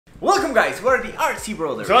Welcome guys, we're the Artsy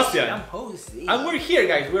Brothers. Sebastian. I'm Jose. And we're here,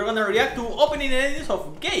 guys. We're gonna react to opening edits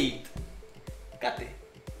of Gate. Gate.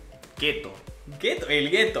 Ghetto. Ghetto. El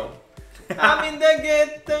Ghetto. I'm in the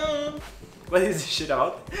ghetto. What is this shit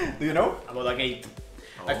about? Do you know? About a gate.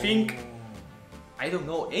 I think... I don't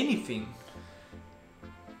know anything.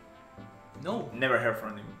 No. Never heard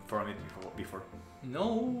from it before.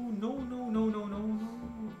 No.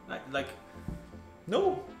 Like...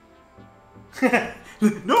 No.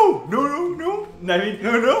 No. I mean,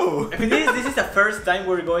 No. I mean, this is the first time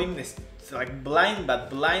we're going like blind, but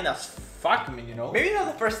blind as fuck, I mean, you know? Maybe not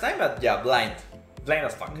the first time, but yeah, blind. Blind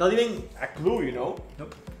as fuck. Not even a clue, you know?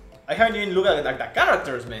 Nope. I haven't even looked at the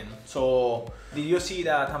characters, man. So... Did you see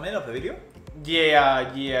the thumbnail of the video?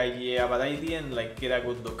 Yeah, but I didn't like get a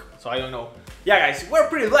good look, so I don't know. Yeah guys, we're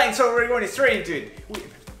pretty blind, so we're going straight into it.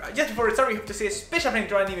 Just before we start, we have to say a special thank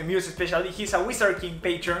to Anime Muse, especially. He's a Wizard King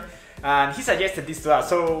patron, and he suggested this to us,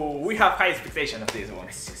 so we have high expectations of this one.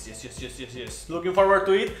 Yes. Looking forward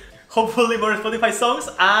to it. Hopefully more Spotify songs,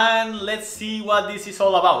 and let's see what this is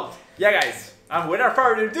all about. Yeah guys, and without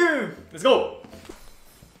further ado, Let's go!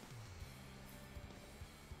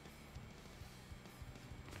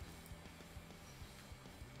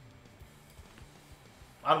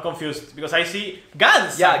 I'm confused because I see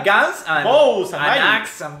guns. yeah, guns and bows and an magic.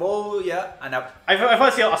 axe and bow, yeah, and a... I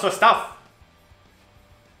see also stuff.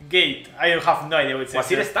 Gate. I have no idea what it says.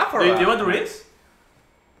 Was it a staff or Do you a- want to read?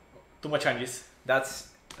 Too much Chinese. That's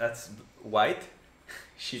white.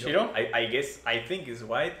 Shiro? I guess, I think it's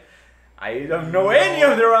white. I don't know any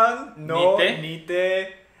of the round. No,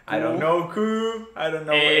 Nite. I don't know Ku. I don't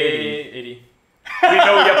know Eri. Eri. We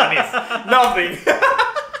know Japanese. Nothing.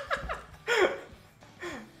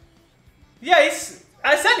 Yeah, it's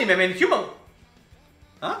anime, man. Human.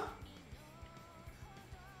 Huh?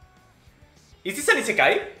 Is this an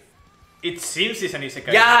isekai? It seems it's an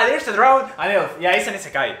isekai. Yeah, there's a drone. An elf. Yeah, it's an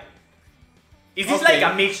isekai. Is this Okay.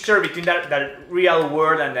 like a mixture between the real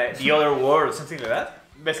world and the other world, something like that?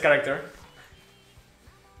 Best character.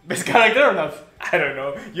 Best character or not? I don't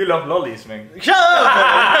know. You love lollies, man. Shut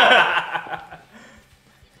up!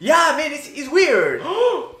 Yeah, man, it's weird.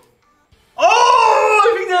 Oh,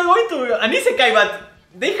 I think they're going to an isekai, but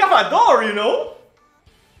they have a door, you know?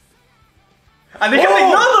 And they have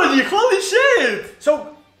technology, holy shit!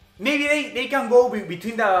 So maybe they can go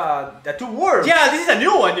between the two worlds. Yeah, this is a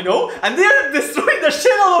new one, you know? And they're destroying the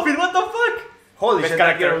shit out of it, what the fuck? Holy Best shit,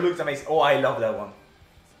 that character. girl looks amazing. Oh, I love that one.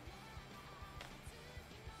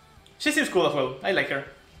 She seems cool as well, I like her.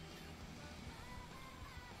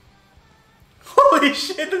 Holy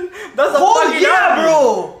shit, that's a Oh fucking yeah, army.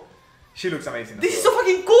 bro! She looks amazing. This is so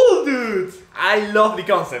fucking cool, dude! I love the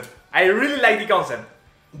concept. I really like the concept.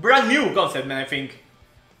 Brand new concept, man, I think.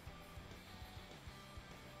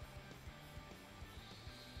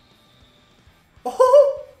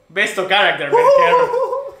 Oh, Best of character, man.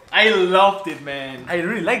 Her. I loved it, man. I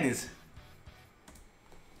really like this.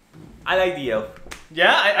 I like the elf.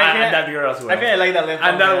 Yeah, And that girl as well. I think I like that left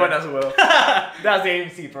And that there. one as well. That's the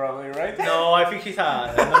MC probably, right? No, I think he's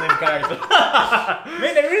a non-name character.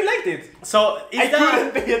 Man, I really liked it. So, is I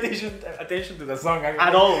that... couldn't pay attention to the song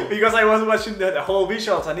At all. because I was watching the whole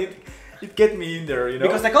visuals and it get me in there, you know.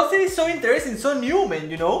 Because the concept is so interesting, so new, man,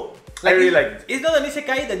 you know? I really like it. It's not an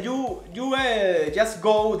isekai that you just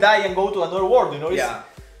go, die and go to another world, you know? It's, Yeah.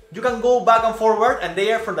 You can go back and forward and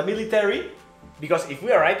they are from the military. Because if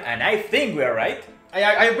we are right, and I think we are right,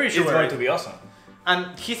 I'm pretty sure. it's going to be awesome.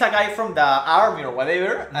 And he's a guy from the army or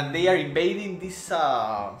whatever, and they are invading this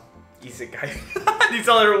Isekai. This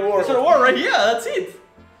other world. this other world right here. That's it.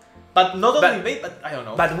 But not only But- invade, but I don't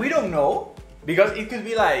know. But we don't know because it could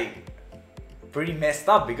be like pretty messed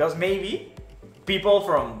up because maybe people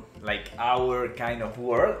from like our kind of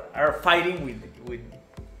world are fighting with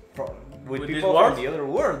With this people world? from the other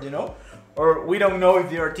world, you know? Or we don't know if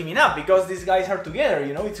they are teaming up because these guys are together,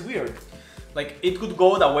 you know? It's weird. Like it could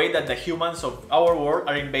go the way that the humans of our world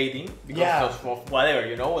are invading because Yeah. of whatever,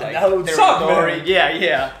 you know, like that would suck, territory. man.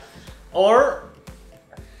 Yeah. Or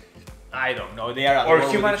I don't know, they are at Or war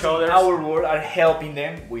with humans each in other. our world are helping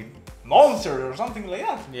them with monsters or something like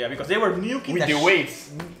that. Yeah, because they were nuking With the shit-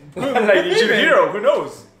 waves. Like in Hero, who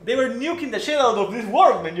knows? They were nuking the shit out of this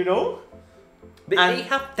world, man, you know? They And-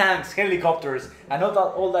 have tanks, helicopters, and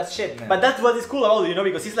all that shit, man. But that's what is cool about it, you know,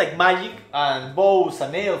 because it's like magic and bows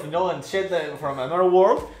and elves, you know, and shit from another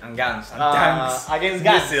world. and guns, and tanks, Against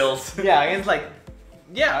guns. missiles. Yeah, against like...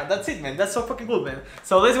 Yeah, that's it, man. That's so fucking cool, man.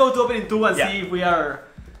 So let's go to opening 2 and Yeah. see if we are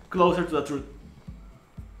closer to the truth.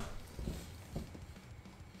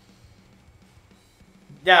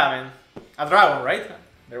 Yeah, man. A dragon, right?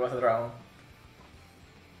 There was a dragon.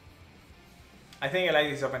 I think I like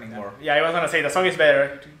this opening more. Yeah, I was gonna say the song is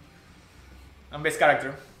better. And best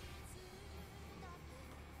character.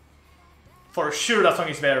 For sure, that song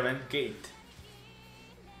is better, man. Gate.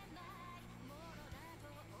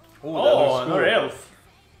 Oh, Ooh, that looks cool. another elf.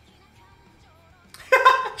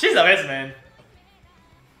 She's the best, man.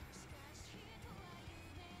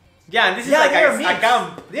 Yeah, and this is like a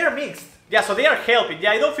camp. They are mixed. Yeah, so they are helping.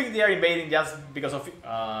 Yeah, I don't think they are invading just because of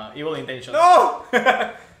evil intentions. No!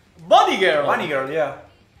 Bunny girl! Bunny girl, yeah.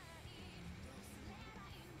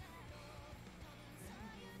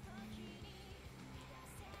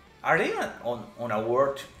 Are they on a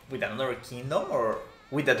world with another kingdom or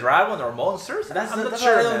with a dragon or monsters? That's I'm not that's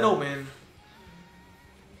sure. I don't know, man.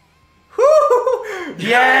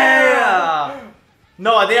 Yeah!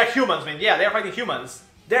 No, they are humans, man. Yeah, they are fighting humans.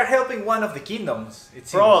 They're helping one of the kingdoms, it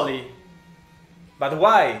seems. Probably. But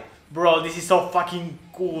why? Bro, this is so fucking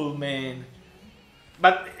cool, man.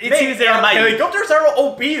 But it Man, seems they are magic. helicopters are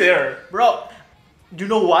OP there. Bro, you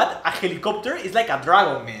know what? A helicopter is like a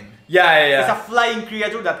dragon, man. Yeah. It's a flying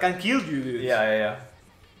creature that can kill you, dude. Yeah.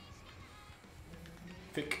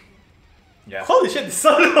 Fick. Yeah. Holy shit, this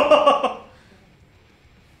solo!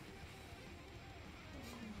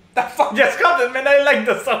 The fuck just happened, man? I like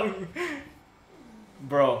the song.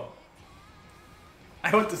 Bro.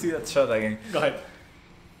 I want to see that shot again. Go ahead.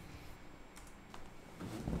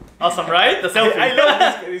 Awesome, right? The selfie. I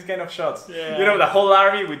love these kind of shots. Yeah. You know, the whole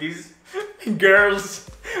army with these girls.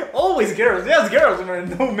 Always girls. Yes, girls, man.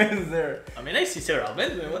 No men there. I mean, I see several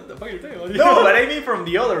men. What the fuck are you talking about? No, but I mean from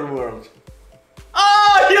the other world.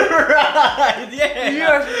 Oh, you're right! Yeah! You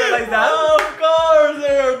actually realize that? Of course,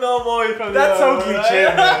 there are no boys from That's the so other world, cliche,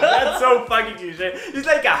 right? man. That's so fucking cliche. It's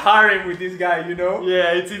like a harem with this guy, you know?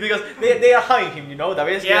 Yeah, it's because they are hiding him, you know? The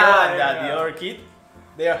best girl and yeah. the other kid,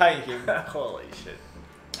 they are hiding him. Holy shit.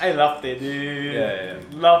 I loved it, dude. Yeah.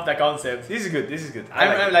 Love the concept. This is good.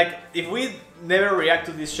 I'm like, if we never react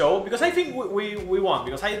to this show, because I think we won,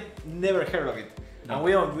 because I never heard of it. No.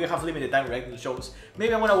 And we have limited time reacting to shows.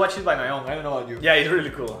 Maybe I'm gonna watch it by my own. I don't know about you. Yeah, it's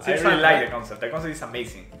really cool. I It's really fun, like right? the concept. The concept is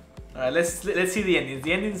amazing. Alright, let's see the endings.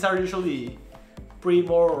 The endings are usually pretty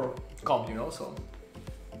more calm, you know. So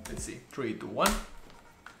let's see. 3, 2, 1.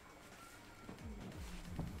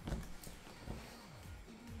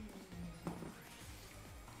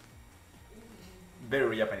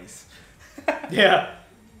 Very Japanese. Yeah.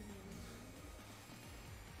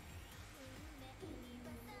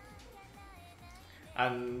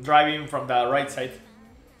 And driving from the right side.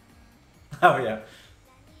 Oh yeah.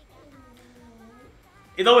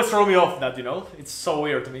 It always throws me off that, you know? It's so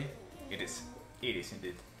weird to me. It is. It is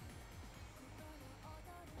indeed.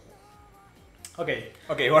 Okay.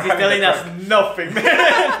 Okay, we're He's having telling the us truck. nothing,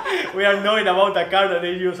 man. We are knowing about the car that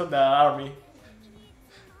they use on the army.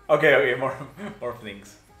 Okay, more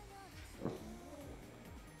things.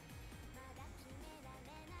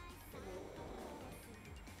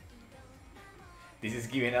 This is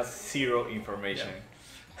giving us zero information.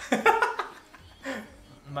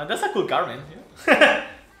 Man, that's a cool car, man. Yeah.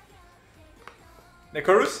 The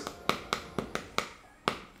chorus?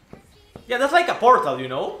 Yeah, that's like a portal, you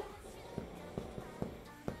know?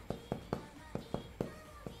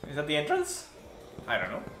 Is that the entrance? I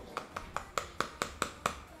don't know.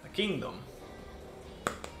 The kingdom.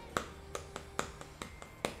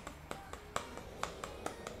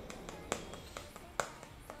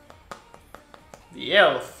 The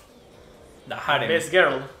elf. The harem. Best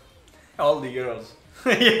girl. All the girls.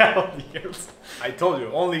 Yeah, all the girls. I told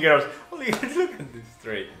you, only girls. Only girls. Look at this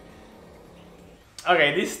trait.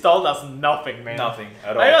 Okay, this told us nothing, man. Nothing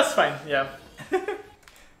at But it all. was fine, yeah.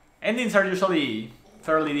 Endings are usually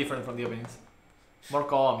fairly different from the openings. More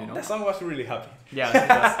calm, you know? The song was really happy. Yeah, it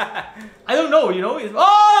was. I don't know, you know?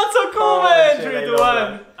 Oh, that's so cool, man! shit, 3, 2, I 1. love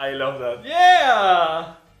that. I love that.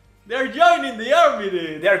 Yeah! They're joining the army,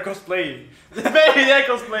 dude! They are cosplaying. Maybe they're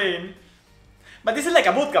cosplaying. But this is like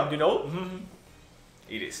a bootcamp, you know?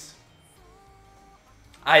 It is.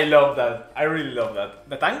 I love that. I really love that.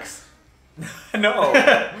 The tanks? No.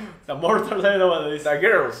 The mortars, I don't know what it is. The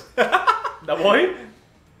girls. The boy?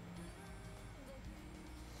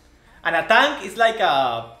 And a tank is like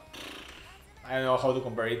a... I don't know how to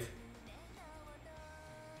compare it.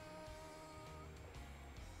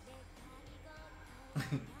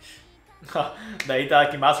 The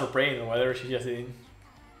Itadaki Master praying or whatever she's just eating.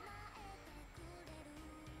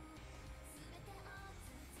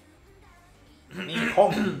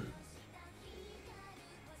 Home.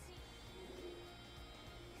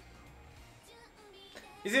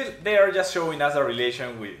 Is it they are just showing us a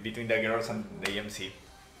relation between the girls and the MC?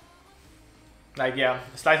 Like, yeah,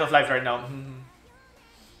 slice of life right now.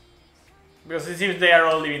 Because it seems they are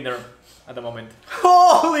all living there at the moment.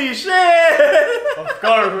 Holy shit! Of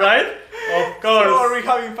course, right? Of course. So are we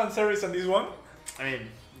having fan service on this one? I mean,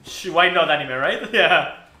 why not anime, right?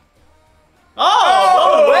 Yeah.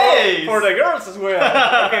 Oh, always! For the girls as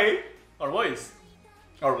well. Okay. Or boys.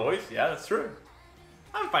 Or boys, yeah, that's true.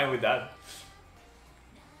 I'm fine with that.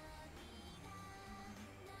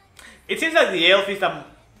 It seems like the elf is the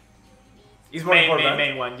It's more important.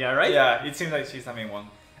 main one, yeah, right? Yeah, it seems like she's the main one.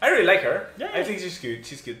 I really like her. Yeah. I think she's cute.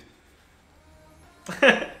 She's cute.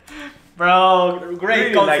 Bro, great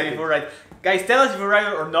Really concept like if it. we're right. Guys, tell us if we're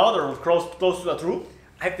right or not, or close to the truth.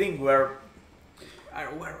 I think we're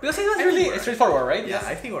Because it was I think really we're right. straightforward, right? Yeah,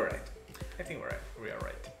 I think we're right. I think we're right. We are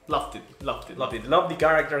right. Loved it, loved it, Loved it. Love the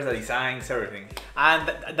characters, the designs, everything. And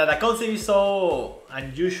that the concept is so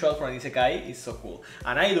unusual for an isekai is so cool.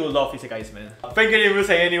 And I do love isekais, man. Thank you,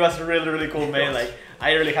 Musayen. It was really cool, man. Like,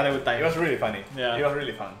 I really had a good time. It was really funny. Yeah. It was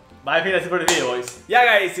really fun. But I think that's it for the video, boys. Yeah,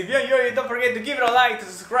 guys, if you enjoyed it, don't forget to give it a like, to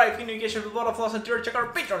subscribe, hit notification with a lot of us, and to check our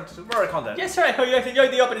Patreon to support our content. Yes, sir. I hope you guys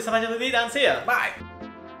enjoyed the opening so much as we did, and see ya. Bye.